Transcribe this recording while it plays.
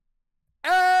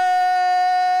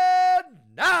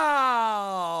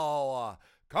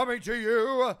coming to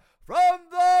you from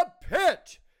the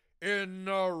pit in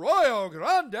Arroyo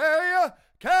Grande,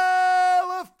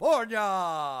 California.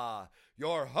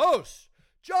 Your hosts,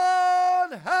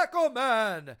 John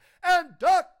Hackleman and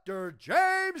Dr.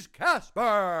 James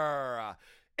Casper.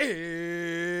 It's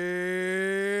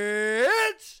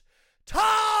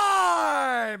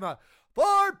time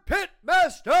for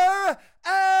Pitmaster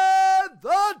and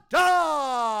the Doc.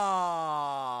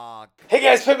 Hey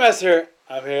guys, Pitmaster.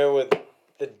 I'm here with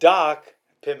the Doc,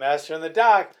 Pitmaster and the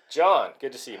Doc. John,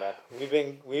 good to see you, man.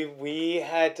 We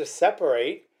had to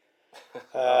separate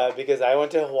because I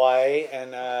went to Hawaii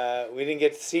and we didn't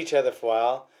get to see each other for a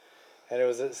while. And it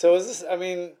was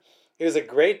a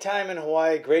great time in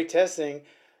Hawaii, great testing,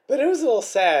 but it was a little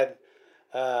sad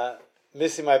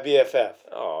missing my BFF.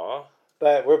 Aw.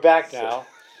 But we're back now.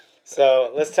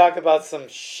 So let's talk about some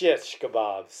shish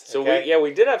kebabs. So okay?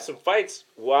 we did have some fights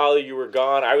while you were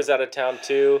gone. I was out of town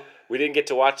too. We didn't get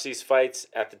to watch these fights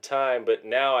at the time, but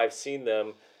now I've seen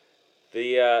them.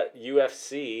 The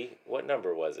UFC, what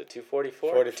number was it?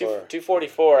 244?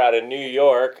 244 out of New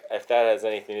York, if that has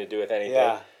anything to do with anything.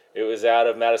 Yeah. It was out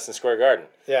of Madison Square Garden.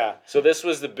 Yeah. So this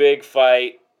was the big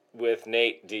fight with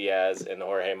Nate Diaz and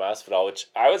Jorge Masvidal, which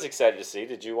I was excited to see.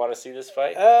 Did you want to see this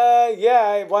fight? Yeah,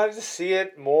 I wanted to see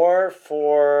it more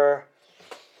for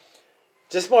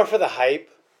the hype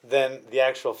than the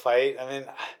actual fight. I mean,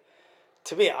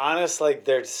 to be honest, like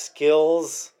their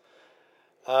skills,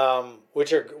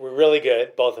 which were really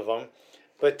good, both of them.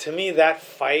 But to me, that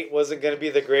fight wasn't going to be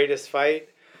the greatest fight.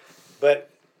 But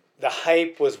the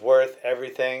hype was worth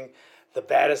everything. The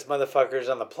baddest motherfuckers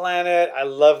on the planet. I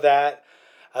love that.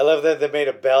 I love that they made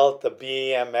a belt, the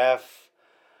BMF.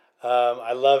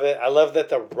 I love it. I love that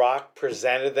The Rock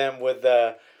presented them with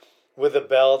the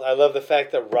belt. I love the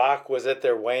fact that Rock was at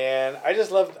their weigh-in.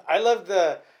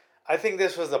 I think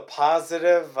this was a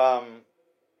positive. I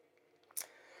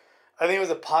think it was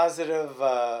a positive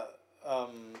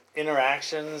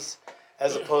interactions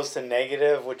as opposed to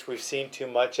negative, which we've seen too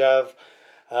much of.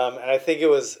 And I think it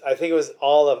was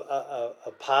all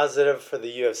a positive for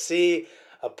the UFC.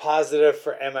 A positive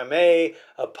for MMA,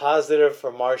 a positive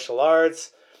for martial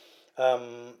arts,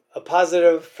 a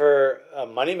positive for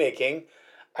money making.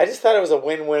 I just thought it was a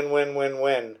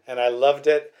win-win-win-win-win, and I loved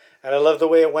it. And I love the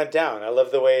way it went down. I love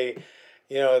the way,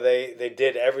 they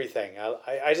did everything. I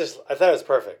thought it was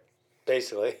perfect,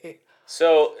 basically.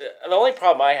 So the only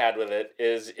problem I had with it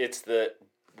is it's the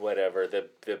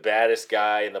baddest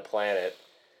guy in the planet.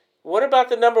 What about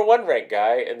the number one ranked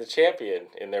guy and the champion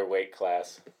in their weight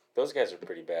class? Those guys are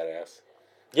pretty badass.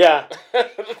 Yeah.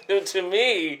 To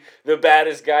me, the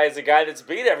baddest guy is the guy that's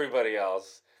beat everybody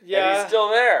else. Yeah. And he's still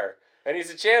there. And he's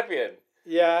a champion.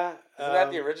 Yeah. Isn't that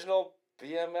the original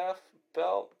BMF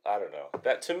belt? I don't know.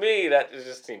 To me, that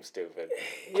just seems stupid.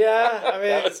 Yeah, I mean...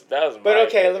 that was but my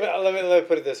okay, opinion. let me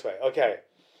put it this way. Okay.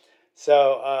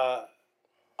 So,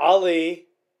 Ali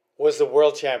was the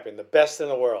world champion, the best in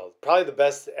the world. Probably the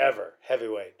best ever,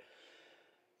 heavyweight.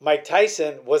 Mike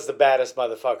Tyson was the baddest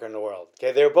motherfucker in the world.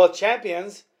 Okay, they were both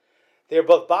champions. They were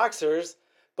both boxers,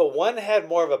 but one had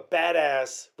more of a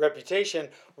badass reputation.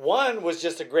 One was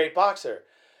just a great boxer.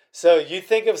 So you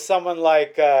think of someone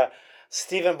like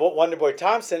Stephen Wonderboy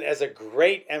Thompson as a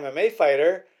great MMA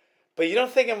fighter, but you don't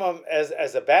think of him as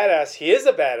a badass. He is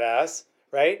a badass,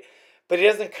 right? But he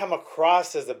doesn't come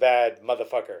across as a bad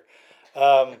motherfucker.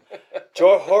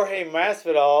 Jorge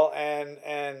Masvidal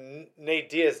and Nate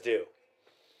Diaz do.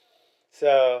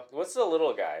 So what's the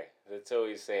little guy that's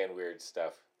always saying weird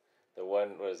stuff? The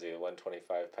one, what is he,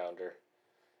 125-pounder?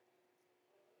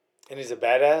 And he's a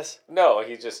badass? No,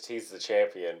 he's the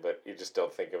champion, but you just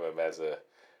don't think of him as a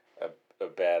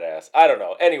badass. I don't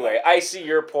know. Anyway, I see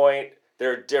your point.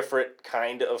 They're a different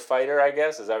kind of fighter, I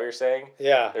guess. Is that what you're saying?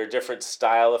 Yeah. They're a different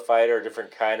style of fighter, a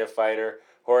different kind of fighter.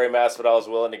 Jorge Masvidal is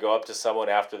willing to go up to someone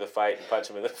after the fight and punch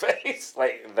him in the face.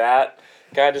 Like that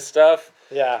kind of stuff.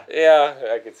 Yeah. Yeah,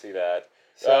 I could see that.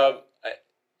 So,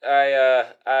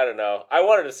 I don't know. I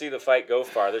wanted to see the fight go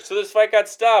farther. So this fight got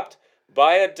stopped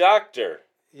by a doctor.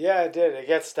 Yeah, it did. It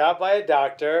got stopped by a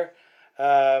doctor.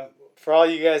 For all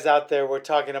you guys out there, we're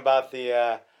talking about we're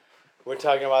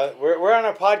on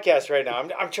our podcast right now.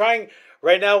 I'm trying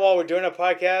right now while we're doing a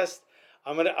podcast.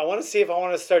 I want to see if I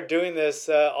want to start doing this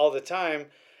all the time.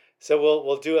 So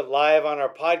we'll do it live on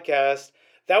our podcast.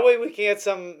 That way we can get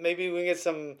some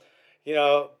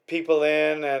people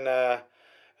in and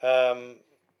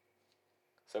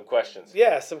some questions.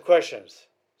 Yeah, some questions.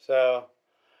 So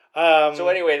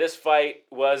anyway, this fight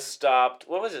was stopped.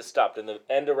 When was it stopped? In the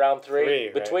end of round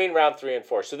 3? Between round 3 and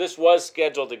 4. So this was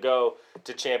scheduled to go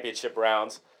to championship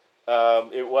rounds.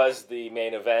 It was the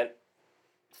main event.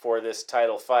 for this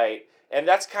title fight. And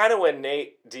that's kind of when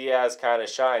Nate Diaz kind of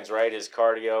shines, right? His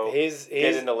cardio, He's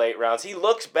get into late rounds. He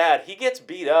looks bad. He gets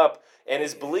beat up and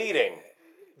is bleeding.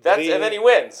 And then he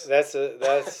wins. That's an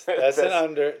understatement.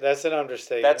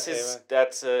 That's his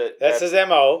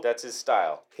MO. That's his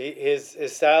style. His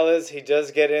style is he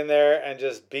does get in there and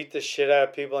just beat the shit out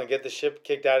of people and get the shit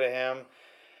kicked out of him.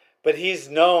 But he's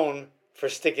known for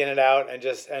sticking it out and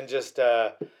just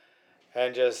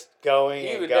going.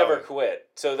 He would going. never quit.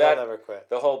 So He'll never quit.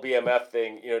 The whole BMF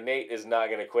thing, Nate is not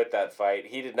going to quit that fight.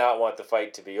 He did not want the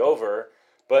fight to be over,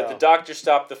 but the doctor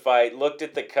stopped the fight, looked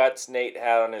at the cuts Nate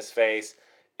had on his face,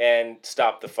 and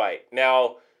stopped the fight.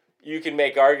 Now, you can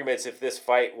make arguments if this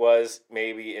fight was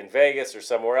maybe in Vegas or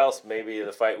somewhere else, maybe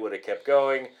the fight would have kept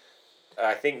going.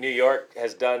 I think New York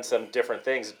has done some different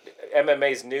things.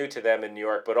 MMA's new to them in New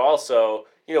York, but also,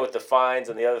 with the fines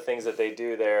and the other things that they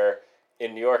do there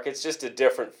in New York, it's just a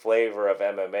different flavor of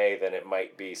MMA than it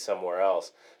might be somewhere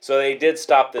else. So they did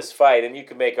stop this fight, and you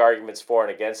can make arguments for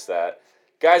and against that.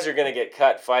 Guys are going to get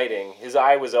cut fighting. His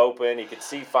eye was open. He could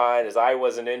see fine. His eye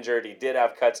wasn't injured. He did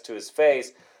have cuts to his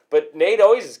face. But Nate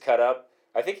always is cut up.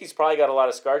 I think he's probably got a lot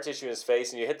of scar tissue in his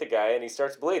face, and you hit the guy, and he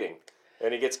starts bleeding.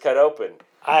 And he gets cut open.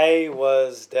 I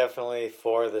was definitely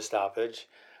for the stoppage.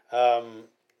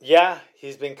 Yeah,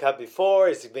 he's been cut before.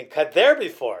 He's been cut there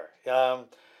before. You're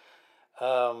not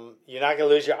gonna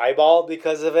lose your eyeball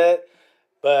because of it,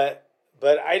 but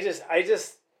I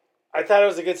thought it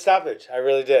was a good stoppage. I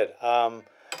really did. I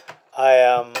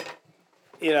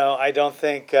don't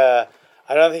think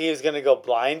he was gonna go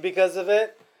blind because of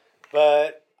it,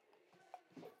 but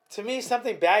to me,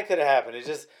 something bad could have happened.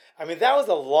 That was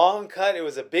a long cut. It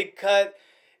was a big cut.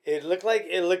 It looked like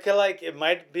it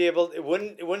might be able. It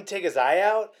wouldn't take his eye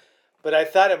out, but I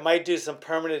thought it might do some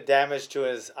permanent damage to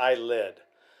his eyelid.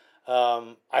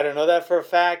 I don't know that for a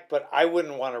fact, but I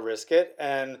wouldn't want to risk it.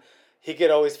 And he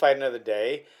could always fight another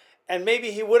day. And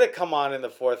maybe he would have come on in the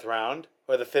 4th round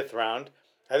or the 5th round.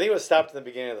 I think it was stopped in the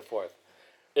beginning of the 4th.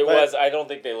 I don't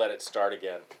think they let it start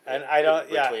again. And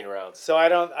between rounds. So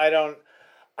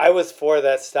I was for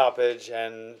that stoppage,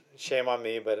 and shame on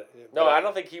me, but I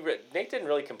don't think Nate didn't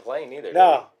really complain either.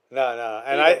 No.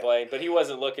 And he complained, but he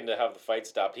wasn't looking to have the fight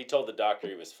stopped. He told the doctor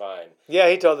he was fine. Yeah,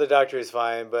 he told the doctor he's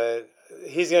fine, but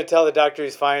he's gonna tell the doctor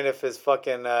he's fine if his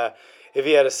fucking if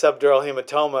he had a subdural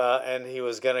hematoma and he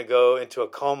was gonna go into a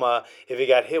coma if he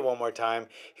got hit one more time.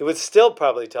 He would still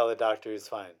probably tell the doctor he's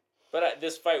fine. But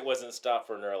this fight wasn't stopped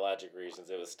for neurologic reasons.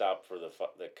 It was stopped for the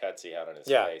cuts he had on his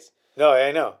face. No,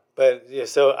 I know. But yeah,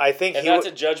 so I think that's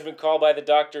a judgment call by the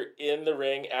doctor in the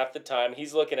ring at the time.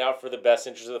 He's looking out for the best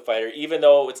interest of the fighter, even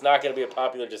though it's not going to be a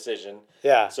popular decision.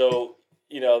 Yeah. So,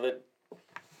 the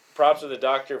props to the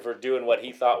doctor for doing what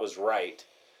he thought was right,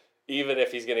 even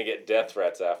if he's going to get death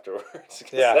threats afterwards.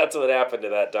 Yeah. That's what happened to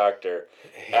that doctor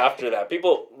after that.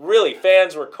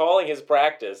 Fans were calling his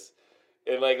practice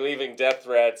and leaving death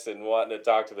threats and wanting to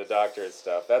talk to the doctor and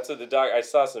stuff. That's what I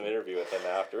saw some interview with him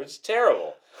after. It's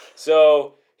terrible.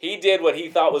 So he did what he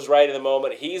thought was right in the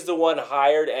moment. He's the one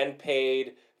hired and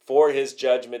paid for his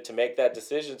judgment to make that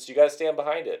decision. So you got to stand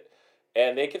behind it.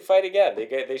 And they could fight again.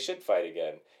 They should fight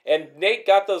again. And Nate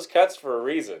got those cuts for a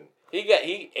reason.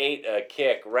 He ate a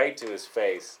kick right to his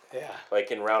face. Yeah.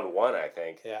 In round 1, I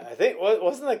think. Yeah, I think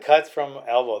wasn't the cuts from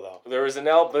elbow though. There was an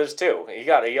elbow. There's 2.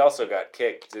 He also got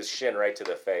kicked his shin right to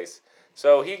the face.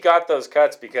 So he got those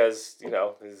cuts because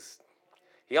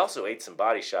he also ate some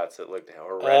body shots that looked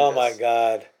horrendous. Oh my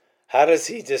God! How does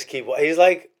he just keep? He's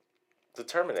like the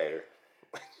Terminator.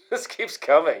 Just keeps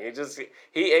coming.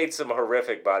 He ate some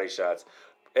horrific body shots.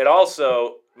 And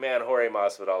also, man, Jorge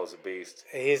Masvidal is a beast.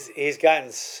 He's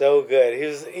gotten so good.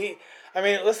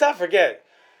 Let's not forget,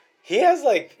 he has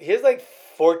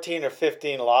 14 or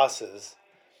 15 losses.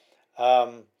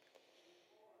 But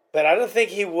I don't think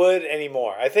he would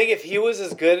anymore. I think if he was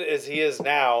as good as he is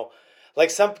now,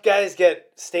 some guys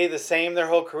stay the same their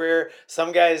whole career.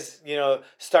 Some guys,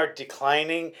 start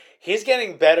declining. He's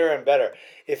getting better and better.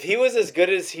 If he was as good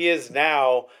as he is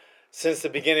now, since the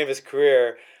beginning of his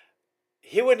career,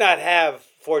 he would not have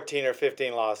 14 or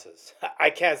 15 losses. I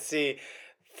can't see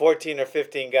 14 or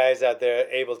 15 guys out there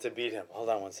able to beat him. Hold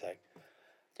on one sec.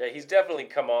 Yeah, he's definitely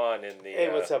come on in the...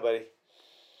 Hey, what's up, buddy?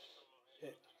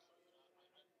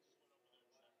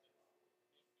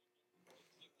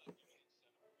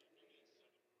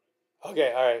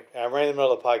 Okay, all right. I'm right in the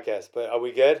middle of the podcast, but are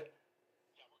we good?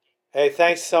 Hey,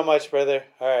 thanks so much, brother.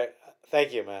 All right.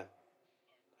 Thank you, man.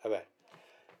 Bye-bye.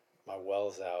 My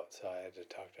well's out, so I had to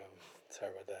talk to him.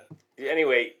 Sorry about that.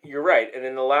 Anyway, you're right. And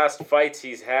in the last fights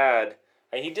he's had,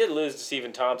 and he did lose to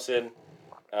Stephen Thompson.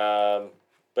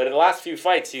 But in the last few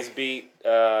fights, he's beat.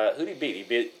 Who did he beat? He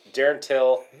beat Darren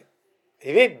Till.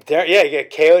 He beat he got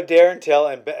KO'd Darren Till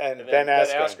and And Ben Ben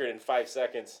Askren. Askren in 5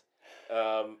 seconds.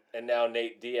 And now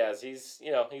Nate Diaz. He's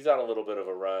on a little bit of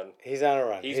a run. He's on a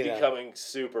run. He's becoming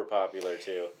super popular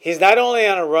too. He's not only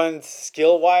on a run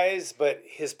skill wise, but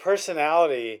his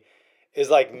personality is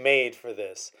like made for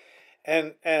this,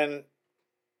 and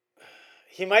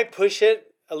he might push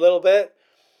it a little bit,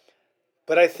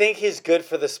 but I think he's good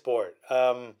for the sport.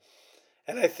 And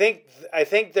I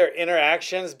think their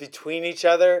interactions between each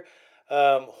other,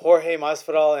 Jorge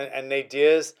Masvidal and Nate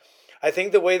Diaz, I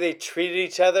think the way they treated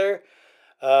each other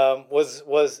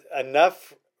was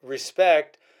enough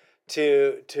respect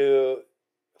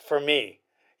for me.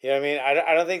 You know what I mean?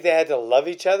 I don't think they had to love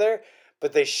each other,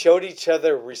 but they showed each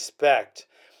other respect,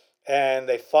 and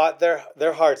they fought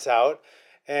their hearts out.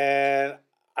 And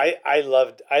I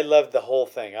loved the whole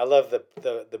thing. I loved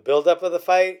the build up of the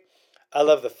fight. I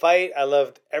loved the fight. I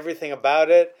loved everything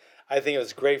about it. I think it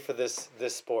was great for this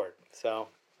sport. So,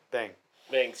 bang.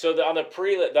 So on the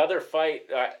prelim, the other fight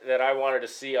that I wanted to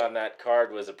see on that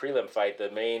card was a prelim fight. The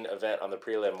main event on the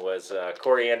prelim was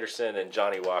Corey Anderson and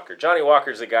Johnny Walker. Johnny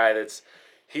Walker's a guy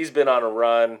he's been on a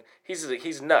run.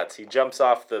 He's nuts. He jumps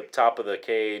off the top of the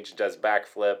cage, does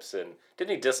backflips, and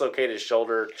didn't he dislocate his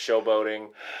shoulder showboating?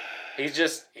 He's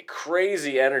just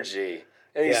crazy energy,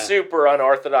 and he's super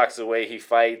unorthodox the way he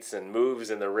fights and moves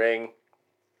in the ring.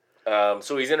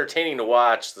 So he's entertaining to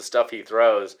watch the stuff he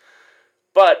throws.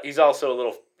 But he's also a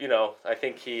little, I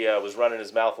think he was running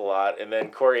his mouth a lot. And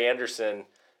then Corey Anderson,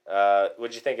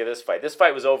 what'd you think of this fight? This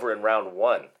fight was over in round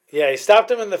 1. Yeah, he stopped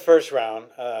him in the first round.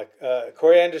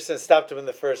 Corey Anderson stopped him in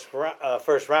the first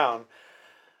round.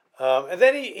 And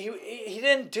then he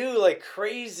didn't do like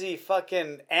crazy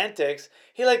fucking antics.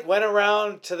 He like went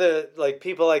around to the like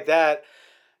people like that.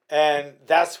 And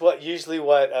that's usually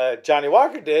what Johnny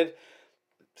Walker did.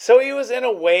 So he was in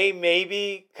a way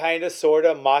maybe kind of sort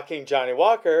of mocking Johnny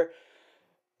Walker,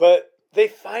 but they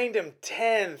fined him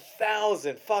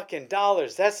 $10,000 fucking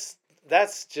dollars.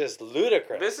 That's just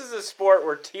ludicrous. This is a sport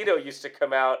where Tito used to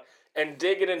come out and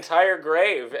dig an entire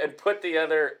grave and put the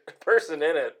other person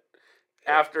in it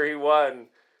after he won.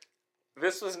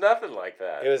 This was nothing like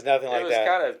that. It was nothing like that. It was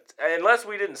kind of, unless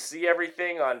we didn't see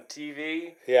everything on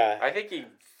TV. Yeah. I think he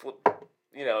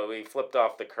flipped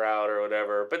off the crowd or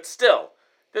whatever, but still.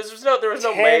 There was no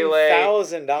melee.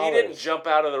 $10,000. He didn't jump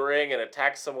out of the ring and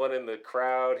attack someone in the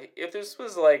crowd. If this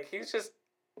was like, he's just...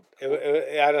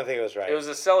 I don't think it was right. It was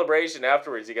a celebration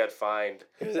afterwards. He got fined.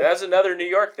 That's another New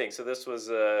York thing. So this was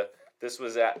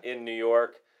in New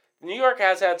York. New York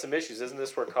has had some issues. Isn't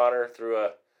this where Connor threw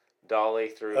a dolly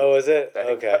through? Oh, is it? I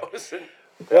think Okay.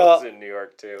 That was in New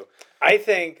York too. I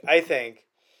think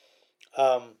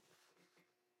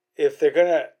if they're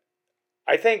gonna,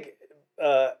 I think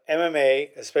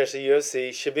MMA, especially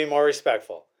UFC, should be more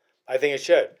respectful. I think it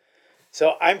should.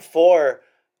 So I'm for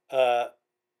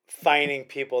fining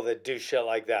people that do shit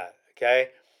like that. Okay,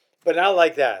 but not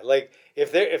like that. Like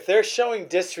if they're showing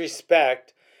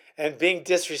disrespect and being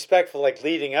disrespectful, like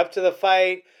leading up to the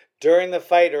fight, during the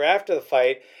fight, or after the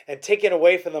fight, and taking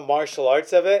away from the martial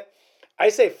arts of it, I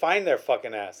say fine their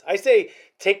fucking ass. I say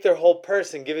take their whole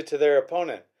purse and give it to their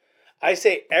opponent. I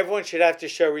say everyone should have to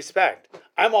show respect.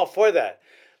 I'm all for that.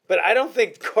 But I don't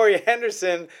think Corey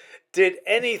Anderson did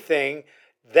anything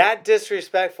that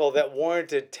disrespectful that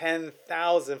warranted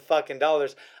 $10,000 fucking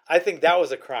dollars. I think that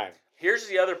was a crime. Here's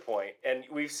the other point, and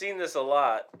we've seen this a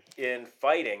lot in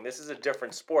fighting. This is a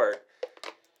different sport.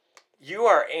 You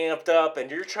are amped up and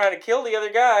you're trying to kill the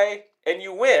other guy and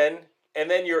you win, and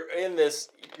then you're in this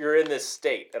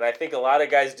state. And I think a lot of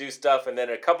guys do stuff and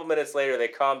then a couple minutes later they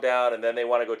calm down and then they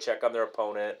want to go check on their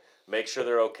opponent, make sure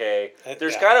they're okay.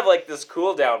 There's kind of like this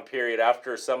cool down period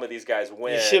after some of these guys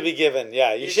win. You should be given,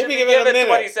 you should be given a minute.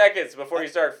 20 seconds before you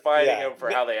start fighting them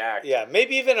for how they act. Yeah,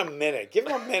 maybe even a minute. Give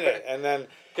them a minute and then...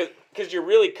 Because you're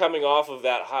really coming off of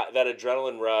that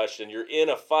adrenaline rush and you're in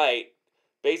a fight.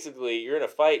 Basically, you're in a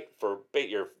fight for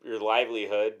your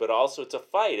livelihood, but also it's a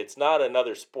fight. It's not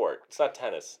another sport. It's not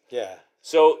tennis. Yeah.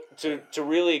 So to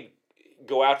really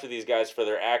go after these guys for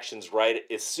their actions right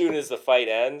as soon as the fight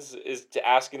ends is to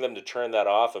asking them to turn that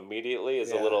off immediately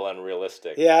is a little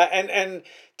unrealistic. Yeah, and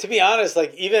to be honest,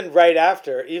 like even right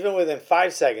after, even within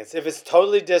 5 seconds, if it's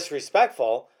totally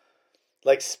disrespectful,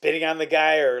 like spitting on the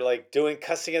guy or like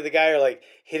cussing at the guy or like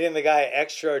hitting the guy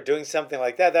extra or doing something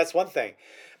like that, that's one thing.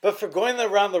 But for going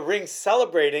around the ring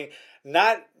celebrating,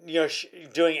 not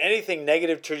doing anything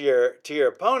negative to your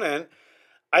opponent,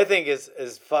 I think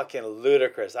is fucking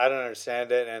ludicrous. I don't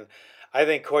understand it, and I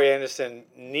think Corey Anderson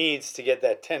needs to get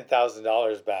that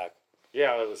 $10,000 back.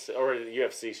 Yeah, it was, or the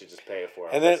UFC should just pay it for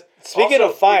him. And then, speaking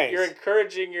of fines, you're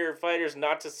encouraging your fighters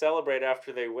not to celebrate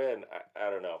after they win. I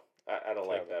don't know. I don't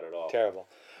like that at all. Terrible.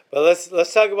 But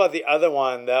let's talk about the other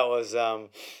one that was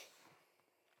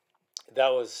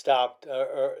stopped,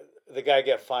 or the guy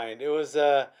got fined. It was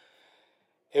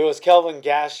Kelvin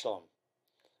Gastelum.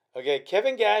 Okay,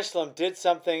 Kevin Gastelum did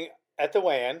something at the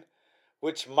weigh-in,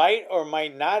 which might or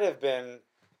might not have been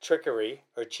trickery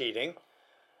or cheating.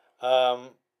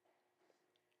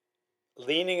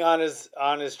 Leaning on his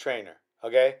trainer.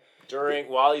 Okay.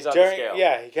 While he's on the scale.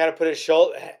 Yeah, he kind of put his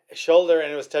shoulder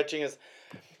and it was touching his.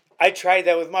 I tried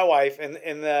that with my wife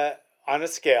on a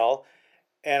scale,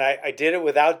 and I did it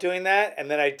without doing that,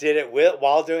 and then I did it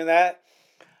while doing that.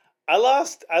 I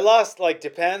lost like,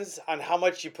 depends on how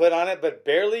much you put on it, but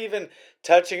barely even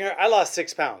touching her. I lost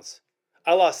 6 pounds.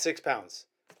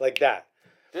 Like that.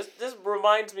 This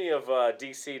reminds me of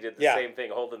DC did the same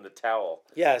thing, holding the towel.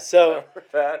 Yeah. So remember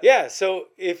that? Yeah. So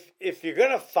if you're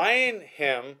gonna fine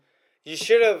him, you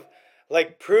should have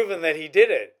like proven that he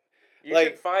did it. You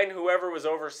should fine whoever was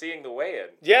overseeing the weigh-in.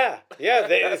 Yeah.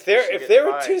 if they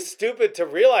were too stupid to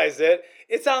realize it,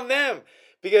 it's on them,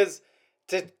 because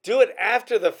to do it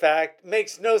after the fact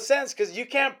makes no sense, because you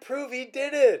can't prove he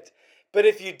did it. But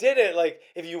if you did it, like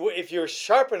if you're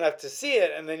sharp enough to see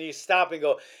it, and then you stop and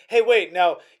go, hey, wait,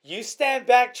 now you stand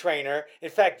back, trainer. In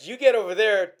fact, you get over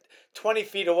there 20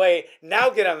 feet away. Now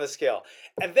get on the scale.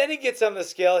 And then he gets on the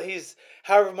scale. He's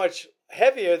however much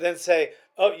heavier, then say,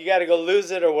 oh, you got to go lose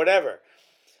it or whatever.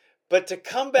 But to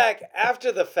come back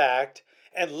after the fact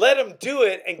and let him do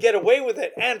it and get away with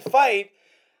it and fight,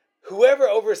 whoever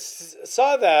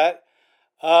oversaw that,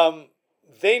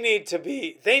 they need to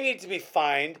be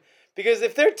fined. Because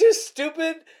if they're too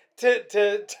stupid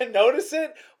to notice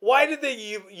it, why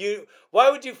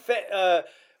would you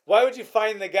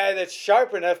find the guy that's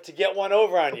sharp enough to get one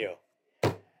over on you?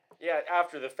 Yeah,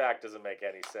 after the fact doesn't make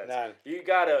any sense. None. You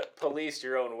gotta police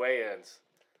your own weigh-ins.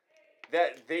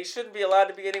 That they shouldn't be allowed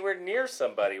to be anywhere near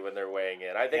somebody when they're weighing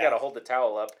in. They gotta hold the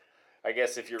towel up. I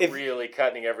guess if you're really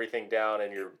cutting everything down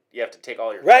and you have to take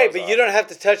all your right, but off. You don't have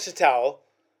to touch the towel.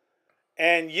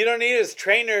 And you don't need his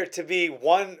trainer to be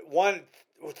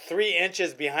 3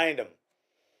 inches behind him.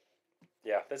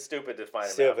 Yeah, that's stupid to find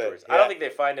him afterwards. Yeah. I don't think they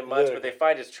fined him much, but they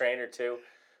fined his trainer too.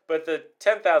 But the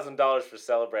 $10,000 for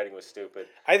celebrating was stupid.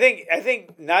 I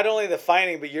think not only the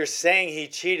fining, but you're saying he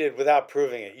cheated without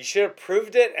proving it. You should have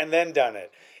proved it and then done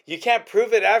it. You can't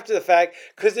prove it after the fact,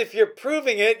 because if you're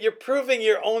proving it, you're proving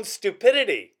your own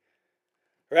stupidity.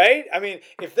 Right? I mean,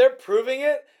 if they're proving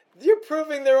it, you're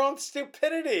proving their own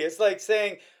stupidity. It's like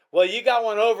saying, well, you got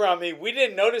one over on me. We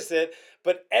didn't notice it,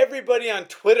 but everybody on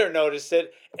Twitter noticed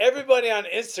it. Everybody on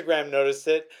Instagram noticed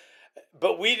it,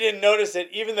 but we didn't notice it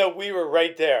even though we were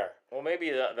right there. Well, maybe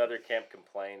the other camp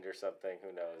complained or something.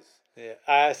 Who knows?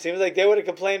 Yeah, seems like they would have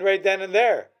complained right then and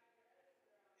there.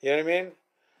 You know what I mean?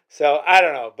 So, I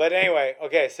don't know. But anyway,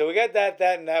 okay, so we got that,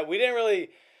 and that. We didn't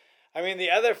really,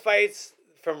 the other fights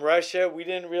from Russia, we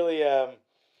didn't really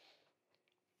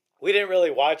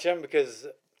watch them because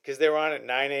they were on at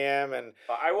 9 a.m. and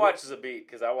I watched Zabit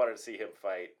because I wanted to see him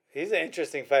fight. He's an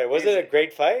interesting fighter. Was it a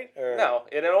great fight? Or? No,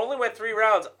 and it only went 3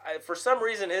 rounds. For some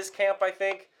reason, his camp, I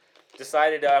think,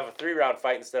 decided to have a 3-round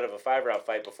fight instead of a 5-round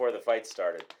fight before the fight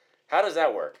started. How does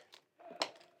that work?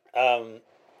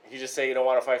 You just say you don't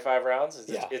want to fight 5 rounds?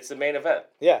 It's the main event.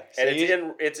 Yeah. So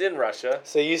and it's in Russia.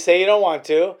 So you say you don't want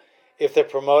to. If the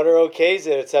promoter okays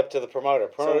it, it's up to the promoter.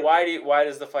 So why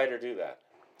does the fighter do that?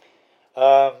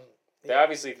 They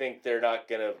obviously think they're not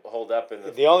going to hold up in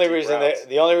the only reason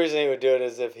he would do it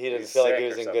is if he didn't feel like he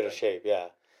was in good shape. Yeah.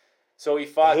 So he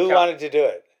fought. Who wanted to do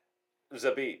it?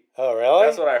 Zabit. Oh, really?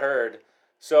 That's what I heard.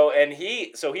 So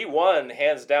he won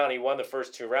hands down. He won the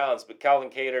first 2 rounds, but Calvin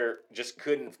Kattar just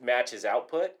couldn't match his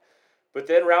output. But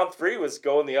then round 3 was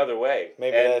going the other way.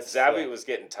 Zabit was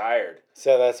getting tired.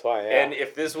 So that's why. Yeah. And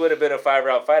if this would have been a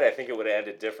 5-round fight, I think it would have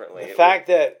ended differently.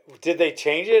 Did they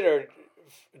change it or?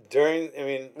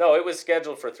 No, it was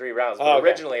scheduled for 3 rounds. But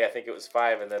originally, I think it was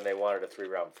 5, and then they wanted a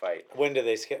 3-round fight. When did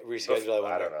they reschedule it?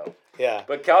 I don't know. Yeah.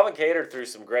 But Calvin Kattar threw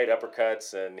some great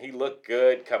uppercuts, and he looked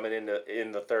good coming in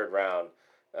the 3rd round.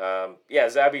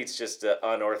 Zabit's just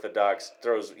unorthodox.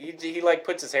 He like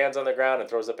puts his hands on the ground and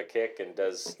throws up a kick and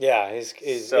does. Yeah, he's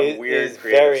some weird. He's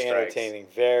very strikes.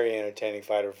 very entertaining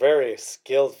fighter, very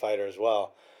skilled fighter as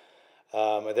well.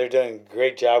 They're doing a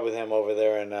great job with him over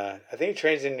there, and I think he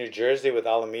trains in New Jersey with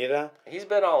Alameda. He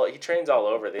trains all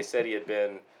over. They said he had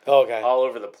been all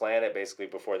over the planet basically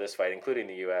before this fight, including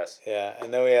the U.S. Yeah,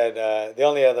 and then we had the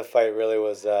only other fight really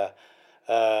was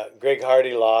Greg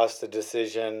Hardy lost the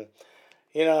decision.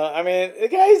 You know, I mean,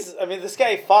 this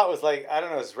guy he fought was like, I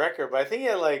don't know his record, but I think he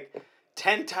had like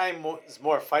 10 times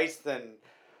more fights than,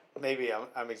 maybe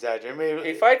I'm exaggerating. Maybe,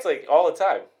 He fights like all the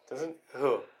time, doesn't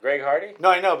who? Greg Hardy? No,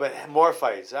 I know, but more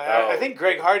fights. I Oh. think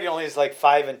Greg Hardy only is like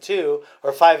 5-2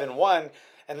 or 5-1,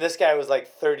 and this guy was like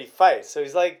 30 fights. So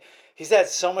he's had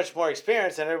so much more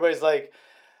experience, and everybody's like,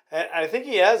 and I think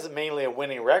he has mainly a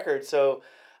winning record. So,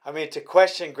 I mean, to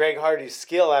question Greg Hardy's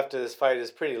skill after this fight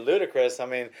is pretty ludicrous. I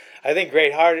mean, I think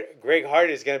Greg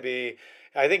Hardy is going to be.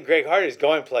 I think Greg Hardy is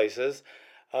going places,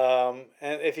 and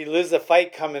if he loses a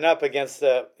fight coming up against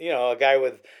a guy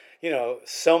with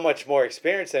so much more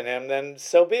experience than him, then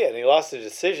so be it. And he lost a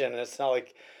decision, and it's not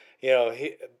like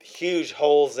huge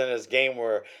holes in his game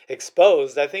were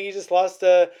exposed. I think he just lost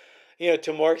to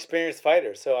a more experienced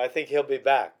fighter. So I think he'll be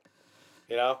back.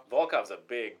 Volkov's a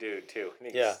big dude too. I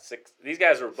think Yeah. These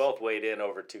guys were both weighed in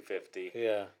over 250.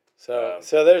 Yeah. So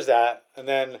there's that, and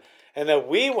then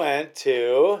we went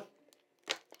to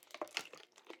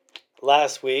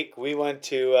last week. We went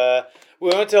to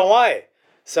Hawaii,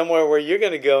 somewhere where you're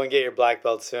gonna go and get your black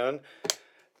belt soon.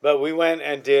 But we went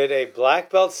and did a black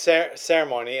belt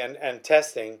ceremony and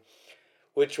testing,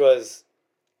 which was.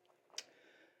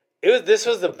 This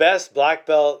was the best black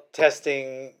belt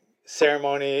testing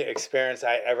ceremony experience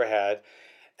I ever had,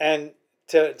 and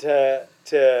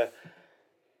to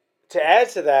add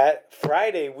to that,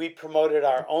 Friday we promoted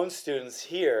our own students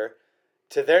here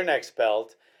to their next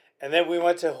belt, and then we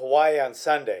went to Hawaii on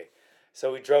Sunday.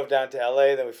 So we drove down to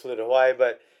LA, then we flew to Hawaii.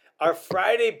 But our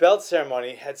Friday belt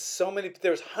ceremony had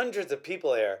there was hundreds of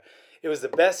people there. It was the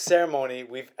best ceremony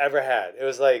we've ever had. It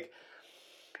was like,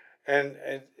 and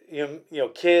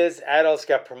kids, adults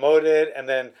got promoted, and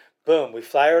then boom, we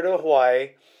fly over to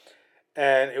Hawaii,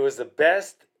 and it was the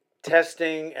best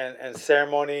testing and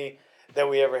ceremony that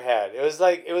we ever had. It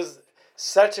was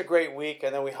such a great week,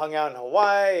 and then we hung out in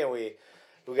Hawaii, and we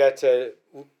got to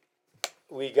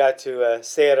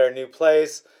stay at our new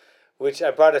place, which I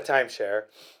brought a timeshare,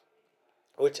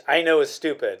 which I know is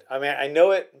stupid. I mean, I know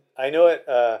it.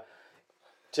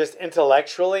 Just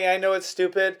intellectually, I know it's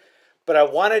stupid, but I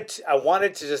wanted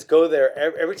to just go there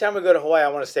every time we go to Hawaii. I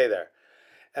want to stay there.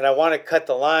 And I want to cut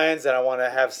the lines, and I want to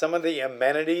have some of the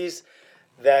amenities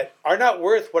that are not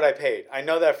worth what I paid. I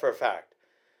know that for a fact.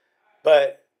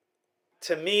 But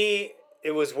to me,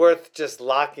 it was worth just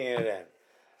locking it in.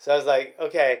 So I was like,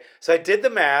 okay. So I did the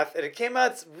math, and it came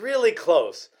out really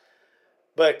close.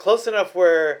 But close enough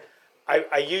where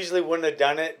I usually wouldn't have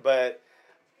done it, but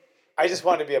I just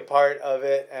wanted to be a part of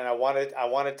it, and I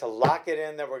wanted to lock it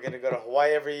in that we're going to go to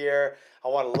Hawaii every year. I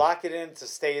want to lock it in to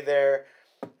stay there.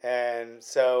 And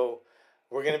so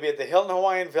we're going to be at the Hilton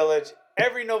Hawaiian Village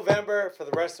every November for the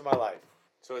rest of my life.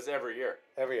 So it's every year?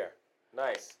 Every year.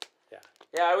 Nice. Yeah.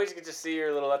 Yeah, I always get to see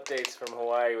your little updates from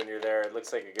Hawaii when you're there. It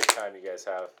looks like a good time you guys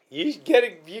have.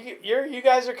 You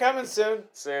guys are coming soon.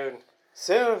 Soon.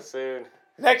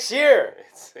 Next year.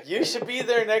 You should be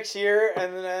there next year,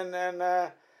 and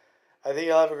I think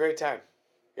you'll have a great time.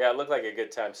 Yeah, it looked like a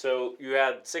good time. So you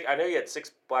had 6. I know you had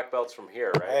 6 black belts from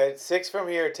here, right? I had 6 from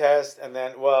here test, and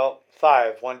then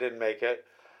 5. One didn't make it,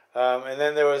 and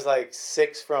then there was like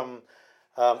 6 from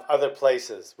other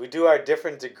places. We do our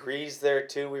different degrees there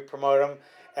too. We promote them,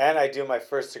 and I do my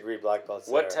first degree black belts.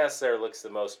 What test there looks the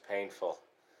most painful?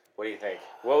 What do you think?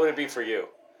 What would it be for you?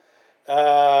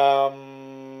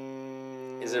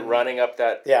 Is it running up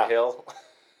that hill?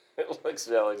 It looks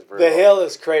brutal. The hill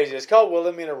is crazy. It's called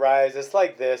Wilhelmina Rise. It's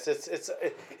like this.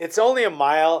 It's only a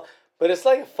mile, but it's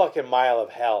like a fucking mile of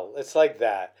hell. It's like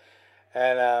that,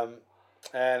 and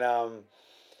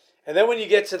then when you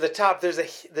get to the top, there's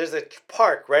a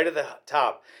park right at the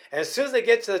top, and as soon as they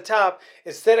get to the top,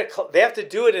 they have to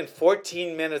do it in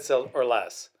 14 minutes or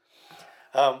less.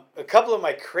 A couple of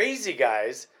my crazy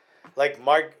guys, like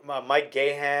Mike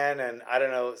Gahan, and I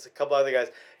don't know, a couple other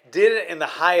guys, did it in the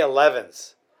high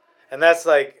 11s. And that's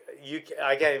like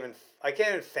I can't even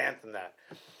fathom that.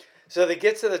 So they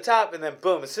get to the top, and then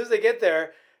boom! As soon as they get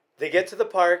there, they get to the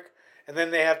park, and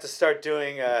then they have to start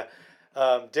doing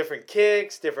different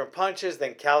kicks, different punches,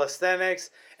 then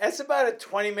calisthenics. And it's about a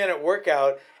 20-minute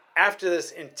workout after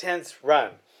this intense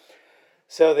run.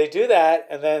 So they do that,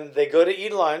 and then they go to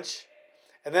eat lunch,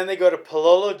 and then they go to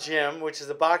Palolo Gym, which is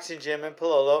a boxing gym in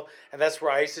Palolo, and that's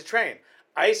where I used to train.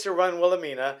 I used to run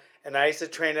Wilhelmina, and I used to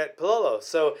train at Palolo.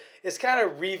 So it's kind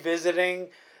of revisiting,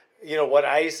 what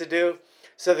I used to do.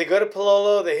 So they go to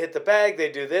Palolo, they hit the bag,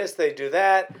 they do this, they do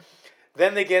that.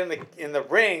 Then they get in the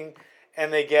ring,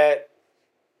 and they get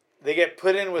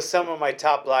put in with some of my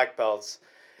top black belts.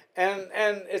 And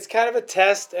it's kind of a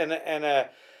test and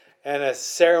a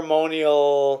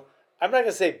ceremonial, I'm not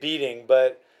going to say beating,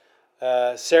 but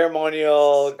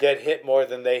ceremonial get hit more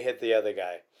than they hit the other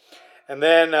guy, and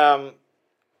then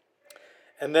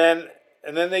and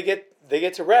then they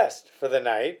get to rest for the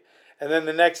night, and then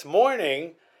the next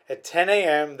morning at 10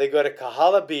 a.m. they go to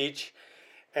Kahala Beach,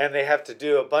 and they have to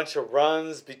do a bunch of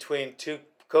runs between two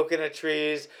coconut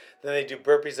trees. Then they do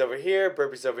burpees over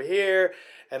here,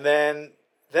 and then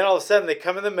all of a sudden they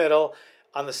come in the middle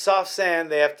on the soft sand.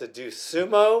 They have to do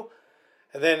sumo,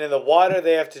 and then in the water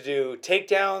they have to do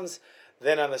takedowns.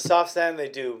 Then on the soft sand they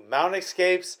do mount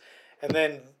escapes, and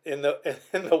then in the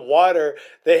water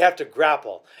they have to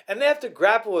grapple, and they have to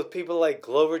grapple with people like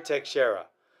Glover Teixeira.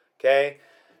 Okay,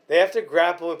 they have to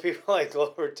grapple with people like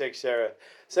Glover Teixeira.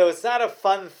 So it's not a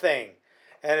fun thing,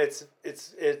 and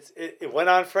it went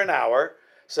on for an hour.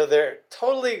 So they're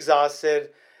totally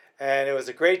exhausted, and it was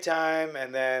a great time.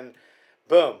 And then,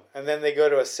 boom, and then they go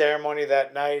to a ceremony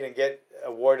that night and get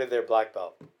awarded their black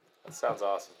belt. That sounds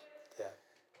awesome. Yeah,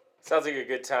 sounds like a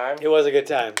good time. It was a good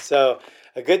time. So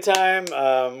a good time.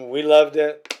 We loved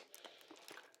it.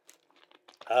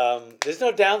 There's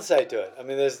no downside to it. I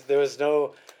mean, there was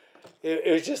no.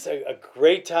 It was just a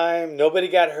great time. Nobody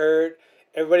got hurt.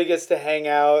 Everybody gets to hang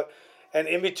out. And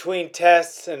in between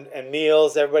tests and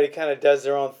meals, everybody kind of does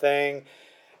their own thing.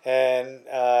 And,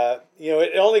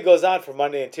 it only goes on for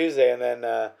Monday and Tuesday. And then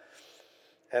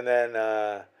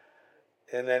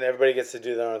everybody gets to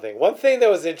do their own thing. One thing that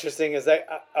was interesting is I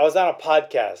was on a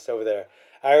podcast over there.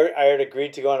 I had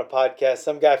agreed to go on a podcast.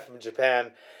 Some guy from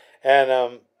Japan.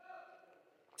 And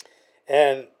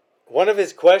one of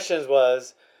his questions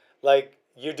was, like,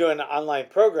 you're doing an online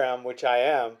program, which I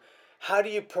am. How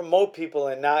do you promote people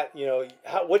and not,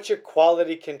 what's your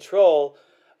quality control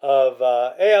of,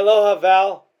 hey, aloha,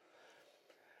 Val.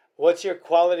 What's your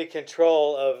quality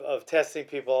control of testing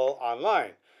people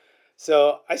online?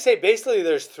 So I say basically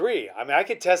there's three. I mean, I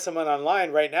could test someone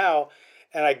online right now,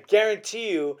 and I guarantee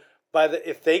you,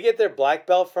 if they get their black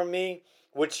belt from me,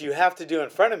 which you have to do in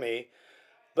front of me,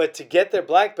 but to get their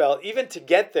black belt, even to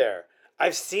get there,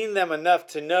 I've seen them enough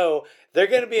to know they're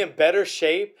going to be in better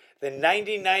shape than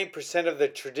 99% of the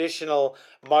traditional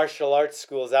martial arts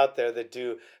schools out there that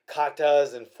do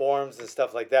katas and forms and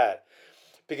stuff like that.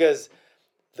 Because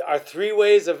our three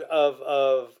ways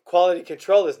of quality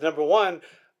control is, number one,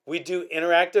 we do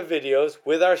interactive videos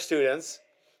with our students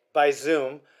by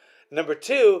Zoom. Number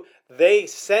two, they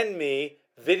send me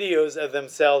videos of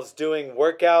themselves doing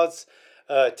workouts,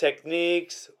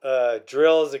 techniques,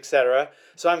 drills, etc.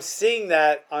 So I'm seeing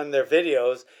that on their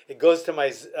videos. It goes to my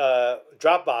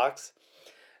Dropbox.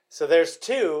 So there's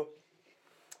two.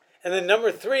 And then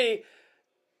number three,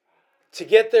 to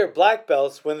get their black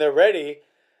belts when they're ready,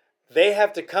 they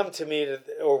have to come to me,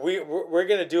 we're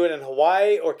going to do it in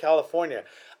Hawaii or California.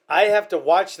 I have to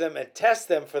watch them and test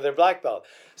them for their black belt.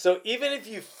 So even if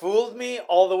you fooled me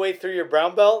all the way through your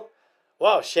brown belt,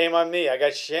 wow, shame on me. I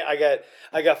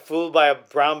got fooled by a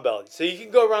brown belt. So you can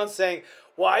go around saying,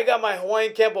 well, I got my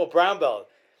Hawaiian Kempo brown belt.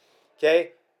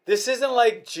 Okay? This isn't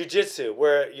like jiu-jitsu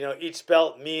where, each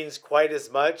belt means quite as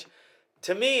much.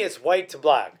 To me, it's white to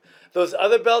black. Those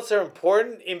other belts are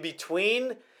important in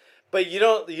between, but you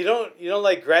don't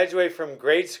like graduate from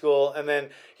grade school and then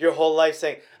your whole life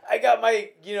saying, I got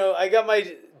my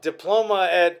diploma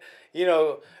at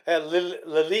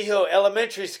Laliho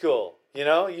Elementary School. You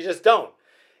just don't.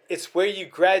 It's where you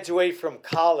graduate from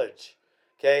college,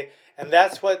 okay? And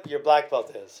that's what your black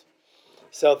belt is.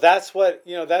 So that's what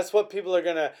people are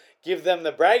gonna give them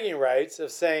the bragging rights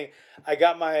of saying, I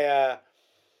got my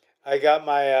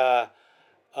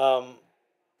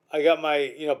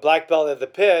black belt at the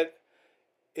pit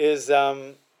is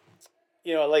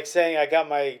like saying I got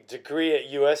my degree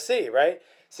at USC, right?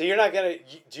 So you're not gonna.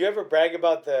 Do you ever brag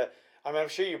about I'm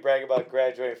sure you brag about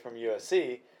graduating from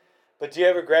USC. But do you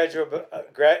ever brag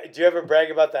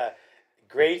about the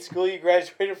grade school you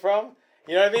graduated from?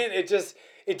 You know what I mean?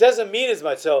 It doesn't mean as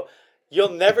much. So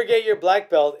you'll never get your black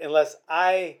belt unless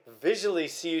I visually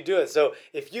see you do it. So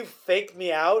if you fake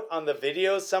me out on the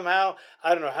videos somehow,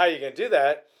 I don't know how you're going to do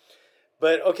that.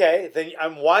 But okay, then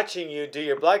I'm watching you do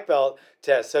your black belt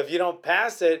test. So if you don't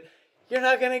pass it, you're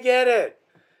not going to get it.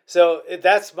 So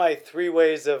that's my three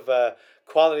ways of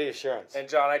quality assurance. And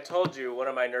John, I told you, one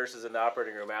of my nurses in the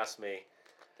operating room asked me,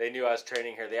 they knew I was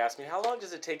training here, they asked me, how long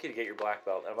does it take you to get your black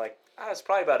belt? And I'm like, it's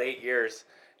probably about 8 years.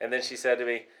 And then she said to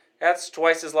me, that's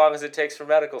twice as long as it takes for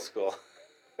medical school.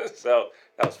 So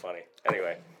that was funny.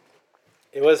 Anyway.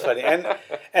 It was funny. And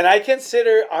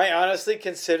I honestly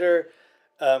consider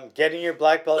getting your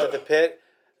black belt at the pit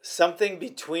something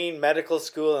between medical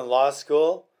school and law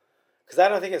school. Because I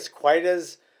don't think it's quite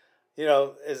as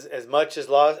as much as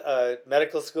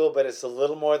medical school, but it's a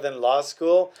little more than law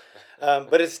school.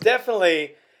 But it's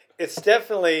definitely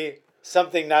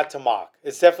something not to mock.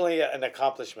 It's definitely an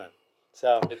accomplishment.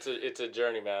 So it's a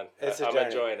journey, man. I'm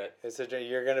enjoying it. It's a journey.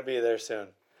 You're gonna be there soon.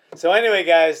 So anyway,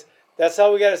 guys, that's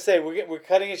all we gotta say. We're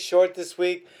cutting it short this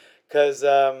week because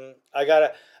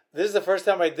This is the first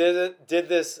time I did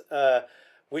this.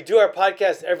 We do our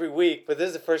podcast every week, but this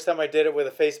is the first time I did it with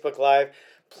a Facebook Live.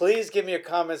 Please give me your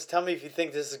comments. Tell me if you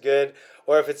think this is good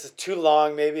or if it's too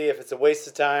long, maybe if it's a waste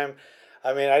of time.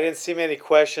 I mean, I didn't see many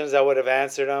questions. I would have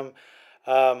answered them.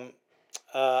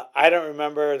 I don't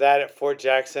remember that at Fort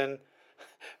Jackson,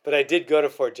 but I did go to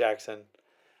Fort Jackson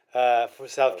for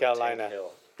South Carolina.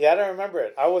 Yeah, I don't remember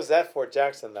it. I was at Fort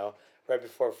Jackson, though, right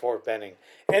before Fort Benning.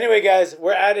 Anyway, guys,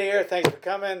 we're out of here. Thanks for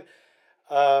coming.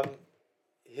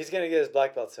 He's going to get his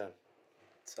black belt soon.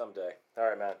 Someday. All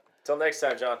right, man. Till next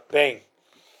time, John. Bang.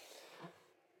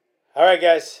 All right,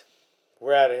 guys.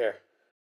 We're out of here.